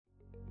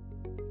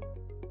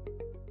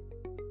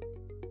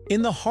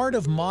In the heart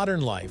of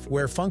modern life,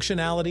 where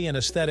functionality and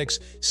aesthetics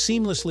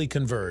seamlessly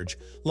converge,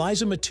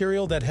 lies a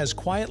material that has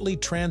quietly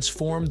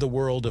transformed the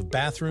world of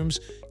bathrooms,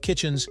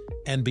 kitchens,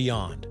 and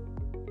beyond.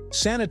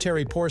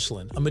 Sanitary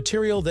porcelain, a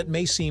material that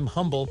may seem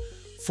humble,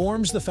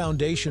 forms the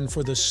foundation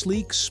for the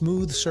sleek,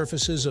 smooth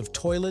surfaces of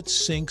toilets,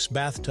 sinks,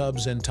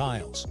 bathtubs, and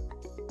tiles.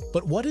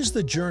 But what is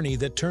the journey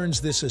that turns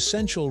this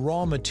essential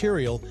raw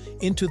material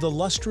into the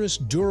lustrous,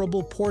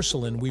 durable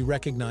porcelain we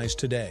recognize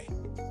today?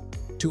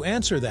 To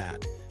answer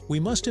that, we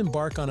must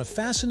embark on a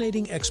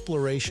fascinating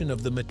exploration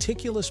of the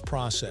meticulous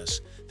process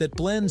that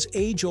blends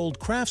age-old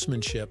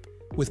craftsmanship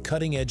with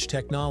cutting-edge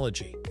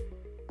technology.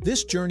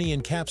 This journey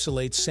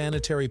encapsulates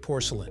sanitary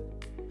porcelain.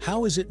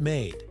 How is it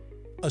made?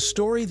 A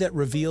story that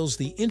reveals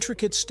the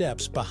intricate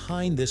steps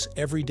behind this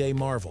everyday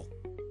marvel.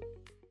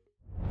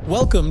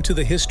 Welcome to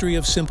the History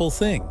of Simple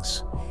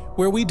Things,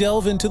 where we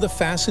delve into the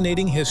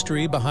fascinating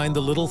history behind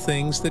the little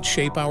things that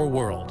shape our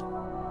world.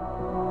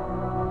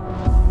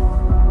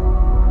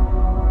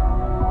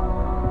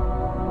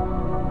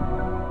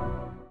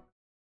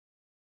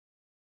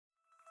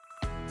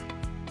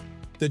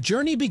 The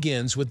journey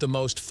begins with the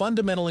most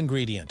fundamental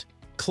ingredient,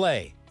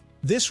 clay.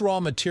 This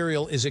raw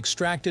material is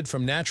extracted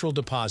from natural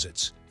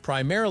deposits,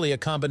 primarily a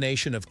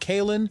combination of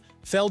kaolin,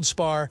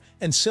 feldspar,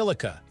 and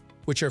silica,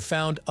 which are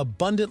found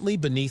abundantly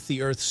beneath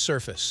the Earth's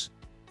surface.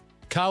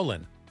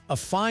 Kaolin, a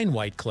fine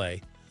white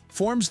clay,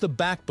 forms the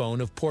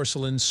backbone of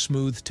porcelain's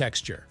smooth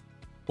texture,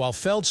 while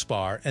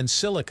feldspar and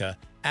silica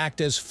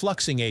act as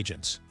fluxing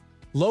agents,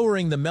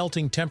 lowering the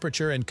melting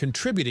temperature and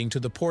contributing to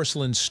the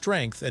porcelain's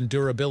strength and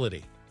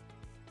durability.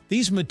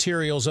 These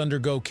materials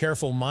undergo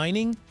careful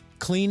mining,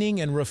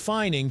 cleaning, and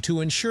refining to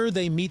ensure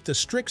they meet the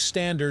strict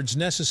standards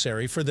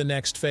necessary for the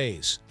next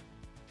phase.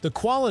 The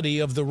quality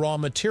of the raw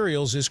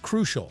materials is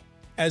crucial,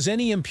 as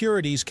any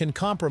impurities can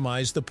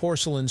compromise the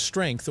porcelain's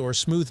strength or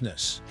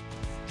smoothness.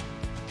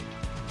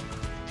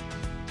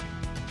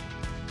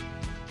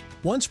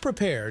 Once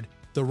prepared,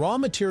 the raw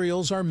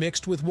materials are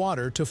mixed with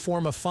water to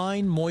form a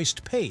fine,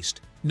 moist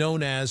paste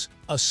known as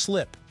a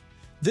slip.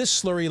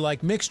 This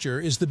slurry-like mixture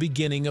is the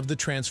beginning of the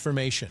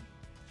transformation.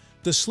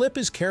 The slip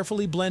is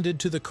carefully blended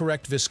to the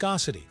correct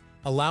viscosity,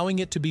 allowing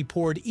it to be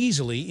poured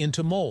easily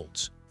into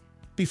molds.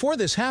 Before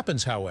this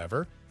happens,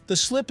 however, the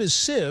slip is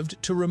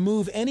sieved to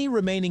remove any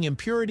remaining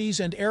impurities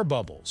and air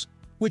bubbles,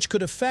 which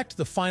could affect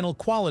the final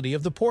quality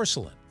of the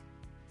porcelain.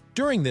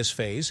 During this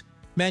phase,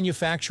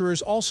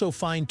 manufacturers also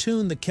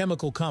fine-tune the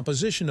chemical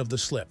composition of the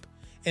slip,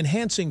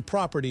 enhancing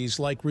properties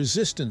like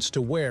resistance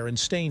to wear and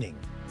staining.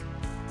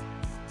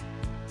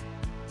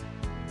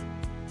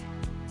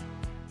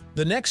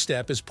 The next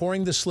step is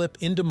pouring the slip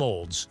into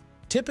molds,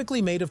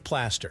 typically made of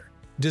plaster,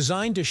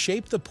 designed to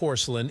shape the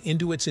porcelain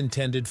into its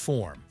intended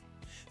form.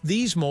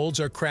 These molds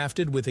are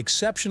crafted with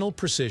exceptional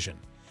precision,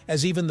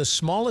 as even the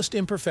smallest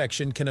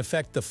imperfection can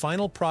affect the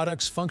final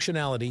product's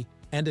functionality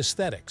and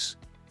aesthetics.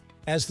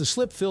 As the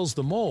slip fills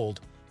the mold,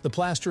 the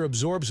plaster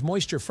absorbs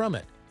moisture from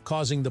it,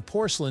 causing the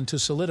porcelain to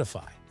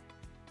solidify.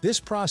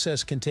 This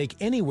process can take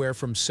anywhere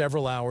from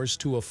several hours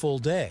to a full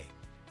day,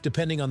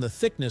 depending on the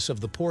thickness of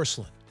the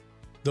porcelain.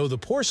 Though the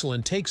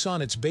porcelain takes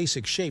on its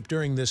basic shape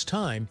during this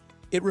time,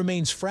 it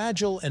remains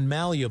fragile and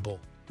malleable,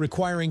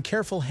 requiring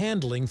careful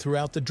handling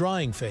throughout the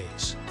drying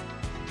phase.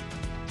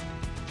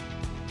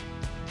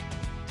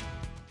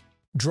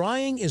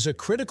 Drying is a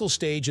critical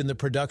stage in the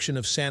production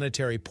of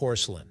sanitary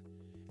porcelain.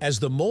 As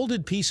the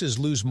molded pieces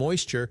lose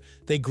moisture,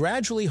 they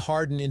gradually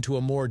harden into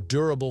a more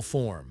durable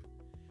form.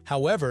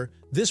 However,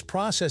 this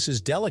process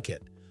is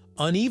delicate.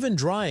 Uneven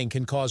drying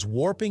can cause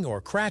warping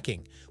or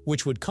cracking,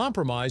 which would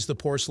compromise the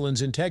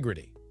porcelain's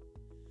integrity.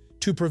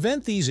 To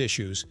prevent these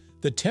issues,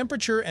 the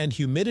temperature and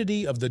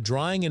humidity of the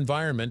drying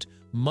environment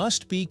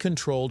must be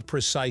controlled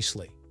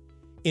precisely.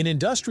 In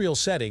industrial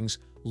settings,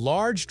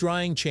 large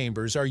drying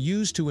chambers are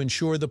used to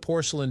ensure the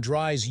porcelain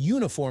dries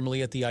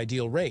uniformly at the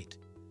ideal rate.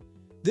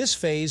 This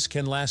phase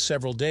can last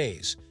several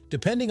days,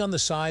 depending on the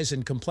size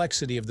and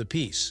complexity of the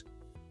piece.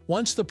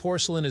 Once the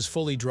porcelain is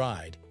fully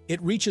dried,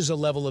 it reaches a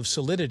level of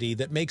solidity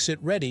that makes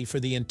it ready for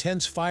the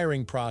intense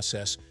firing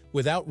process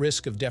without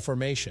risk of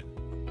deformation.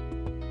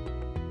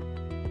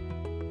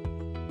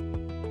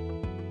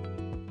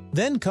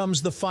 Then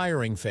comes the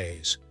firing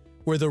phase,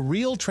 where the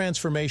real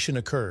transformation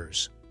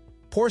occurs.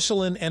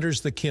 Porcelain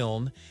enters the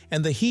kiln,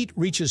 and the heat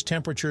reaches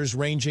temperatures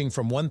ranging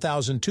from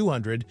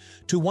 1,200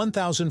 to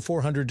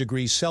 1,400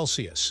 degrees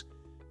Celsius,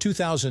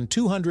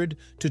 2,200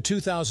 to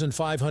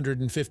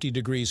 2,550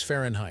 degrees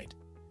Fahrenheit.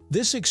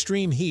 This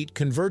extreme heat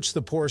converts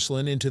the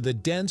porcelain into the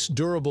dense,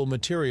 durable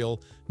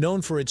material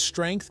known for its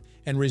strength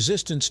and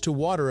resistance to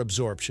water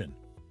absorption.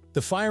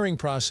 The firing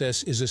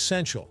process is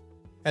essential,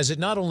 as it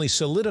not only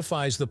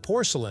solidifies the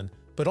porcelain,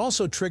 but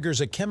also triggers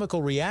a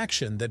chemical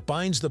reaction that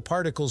binds the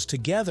particles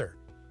together,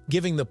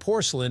 giving the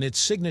porcelain its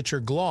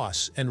signature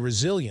gloss and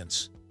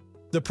resilience.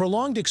 The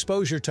prolonged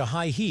exposure to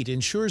high heat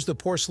ensures the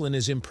porcelain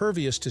is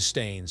impervious to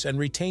stains and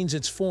retains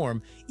its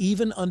form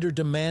even under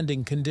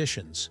demanding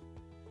conditions.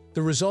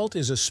 The result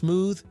is a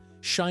smooth,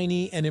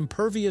 shiny, and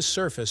impervious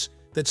surface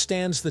that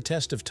stands the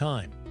test of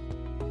time.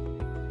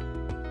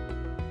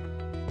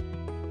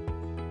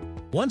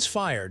 Once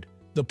fired,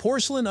 the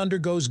porcelain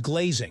undergoes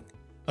glazing,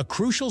 a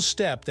crucial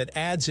step that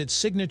adds its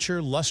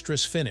signature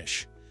lustrous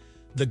finish.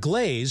 The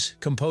glaze,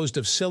 composed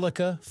of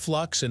silica,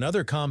 flux, and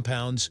other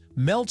compounds,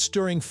 melts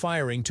during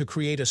firing to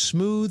create a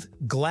smooth,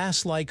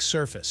 glass-like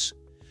surface.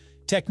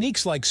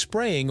 Techniques like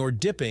spraying or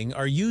dipping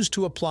are used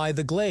to apply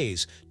the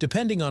glaze,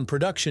 depending on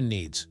production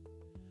needs.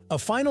 A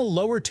final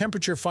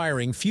lower-temperature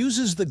firing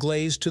fuses the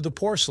glaze to the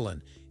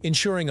porcelain,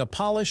 ensuring a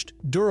polished,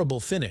 durable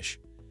finish.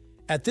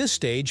 At this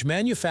stage,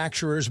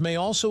 manufacturers may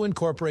also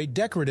incorporate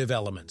decorative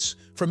elements,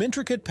 from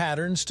intricate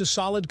patterns to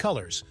solid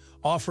colors,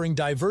 offering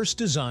diverse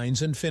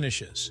designs and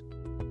finishes.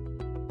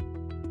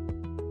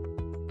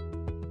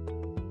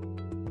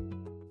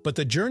 But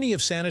the journey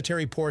of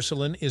sanitary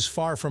porcelain is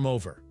far from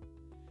over.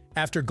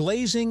 After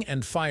glazing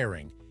and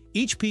firing,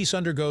 each piece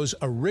undergoes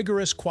a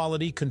rigorous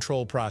quality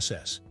control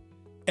process.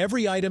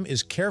 Every item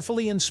is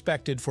carefully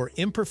inspected for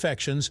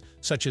imperfections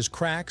such as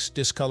cracks,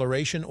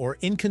 discoloration, or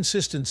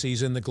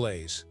inconsistencies in the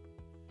glaze.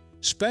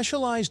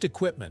 Specialized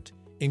equipment,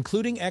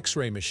 including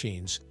X-ray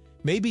machines,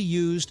 may be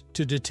used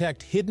to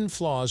detect hidden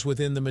flaws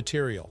within the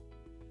material.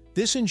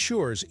 This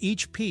ensures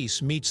each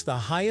piece meets the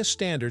highest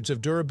standards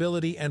of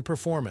durability and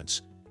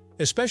performance,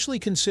 especially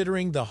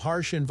considering the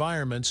harsh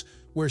environments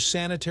where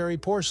sanitary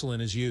porcelain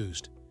is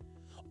used.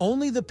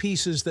 Only the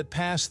pieces that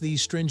pass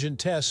these stringent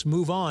tests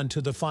move on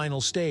to the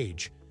final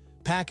stage,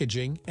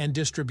 packaging and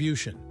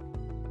distribution.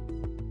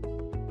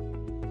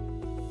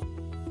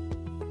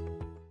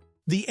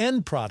 The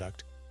end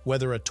product,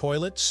 whether a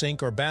toilet,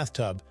 sink, or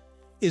bathtub,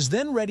 is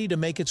then ready to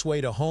make its way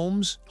to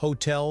homes,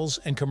 hotels,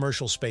 and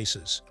commercial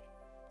spaces.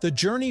 The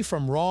journey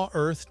from raw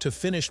earth to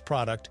finished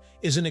product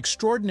is an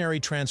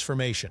extraordinary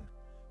transformation,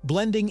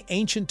 blending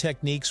ancient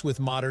techniques with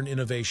modern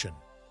innovation.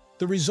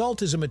 The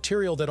result is a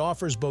material that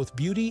offers both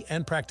beauty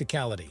and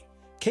practicality,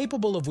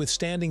 capable of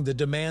withstanding the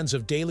demands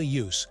of daily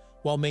use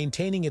while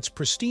maintaining its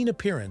pristine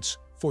appearance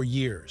for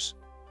years.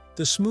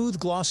 The smooth,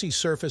 glossy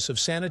surface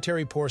of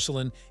sanitary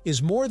porcelain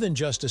is more than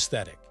just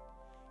aesthetic.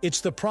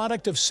 It's the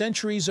product of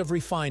centuries of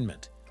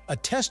refinement, a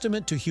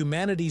testament to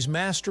humanity's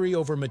mastery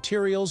over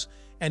materials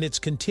and its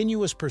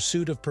continuous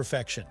pursuit of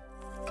perfection.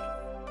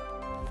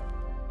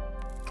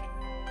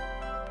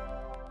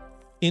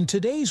 In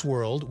today's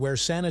world, where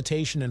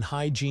sanitation and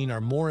hygiene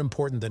are more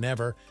important than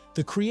ever,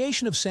 the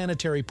creation of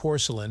sanitary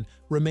porcelain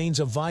remains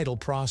a vital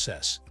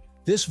process.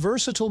 This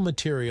versatile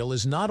material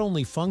is not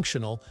only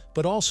functional,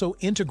 but also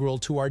integral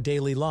to our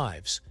daily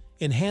lives,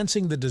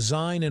 enhancing the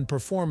design and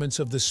performance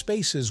of the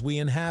spaces we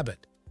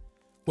inhabit.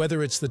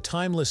 Whether it's the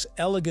timeless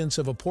elegance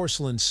of a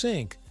porcelain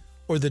sink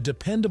or the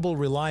dependable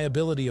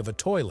reliability of a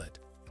toilet,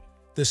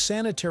 the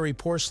sanitary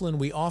porcelain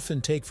we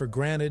often take for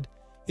granted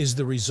is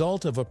the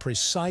result of a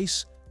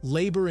precise,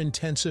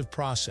 labor-intensive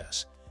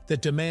process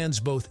that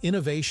demands both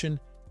innovation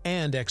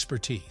and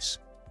expertise.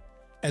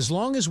 As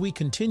long as we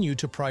continue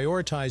to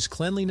prioritize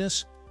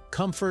cleanliness,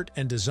 comfort,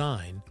 and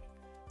design,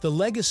 the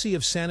legacy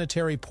of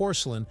sanitary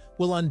porcelain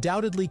will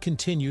undoubtedly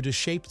continue to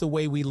shape the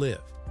way we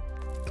live.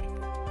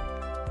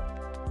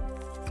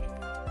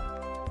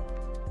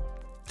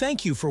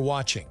 Thank you for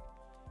watching.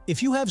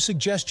 If you have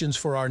suggestions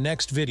for our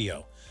next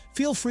video,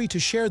 feel free to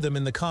share them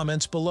in the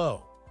comments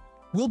below.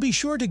 We'll be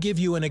sure to give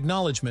you an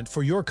acknowledgement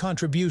for your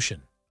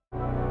contribution.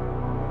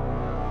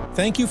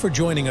 Thank you for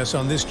joining us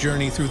on this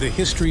journey through the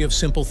history of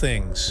simple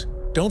things.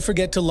 Don't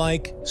forget to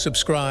like,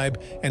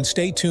 subscribe, and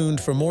stay tuned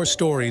for more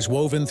stories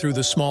woven through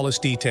the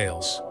smallest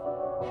details.